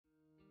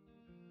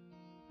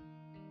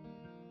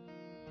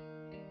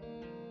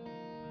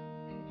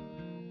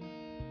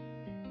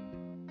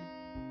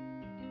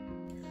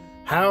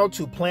How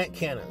to plant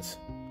cannas.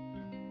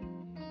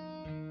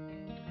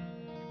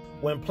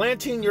 When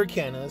planting your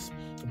cannas,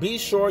 be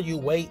sure you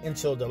wait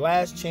until the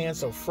last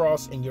chance of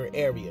frost in your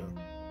area.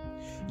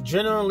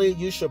 Generally,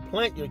 you should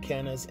plant your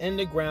cannas in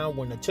the ground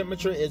when the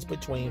temperature is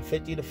between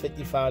 50 to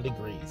 55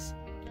 degrees.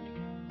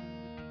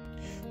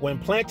 When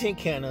planting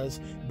cannas,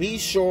 be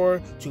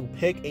sure to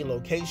pick a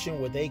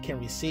location where they can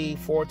receive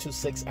 4 to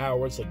 6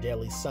 hours of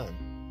daily sun.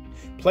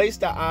 Place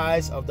the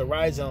eyes of the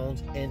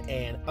rhizomes in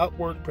an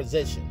upward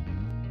position.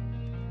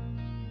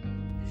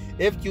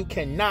 If you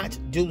cannot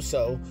do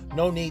so,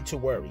 no need to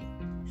worry.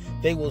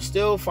 They will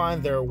still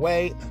find their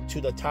way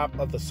to the top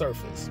of the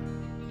surface.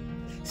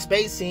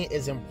 Spacing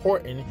is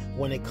important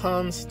when it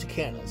comes to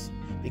cannas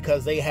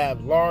because they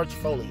have large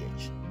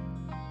foliage.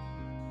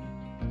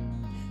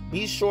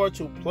 Be sure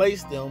to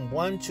place them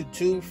 1 to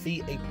 2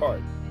 feet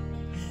apart.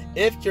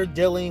 If you're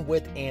dealing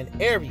with an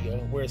area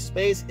where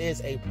space is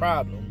a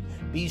problem,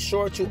 be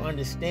sure to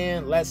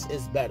understand less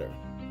is better.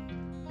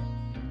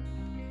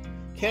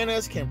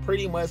 Cannas can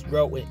pretty much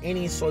grow in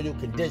any soil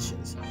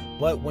conditions,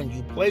 but when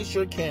you place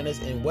your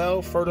cannas in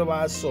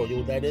well-fertilized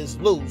soil that is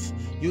loose,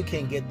 you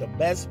can get the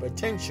best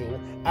potential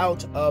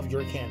out of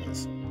your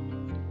cannas.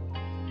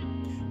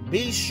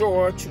 Be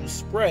sure to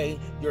spray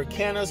your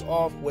cannas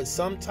off with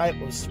some type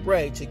of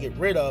spray to get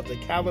rid of the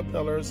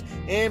caterpillars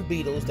and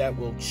beetles that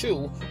will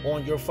chew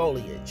on your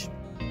foliage.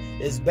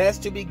 It's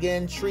best to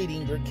begin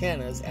treating your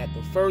cannas at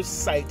the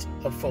first sight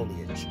of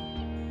foliage.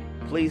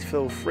 Please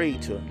feel free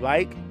to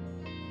like,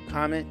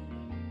 comment,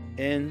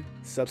 and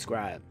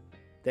subscribe.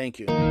 Thank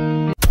you.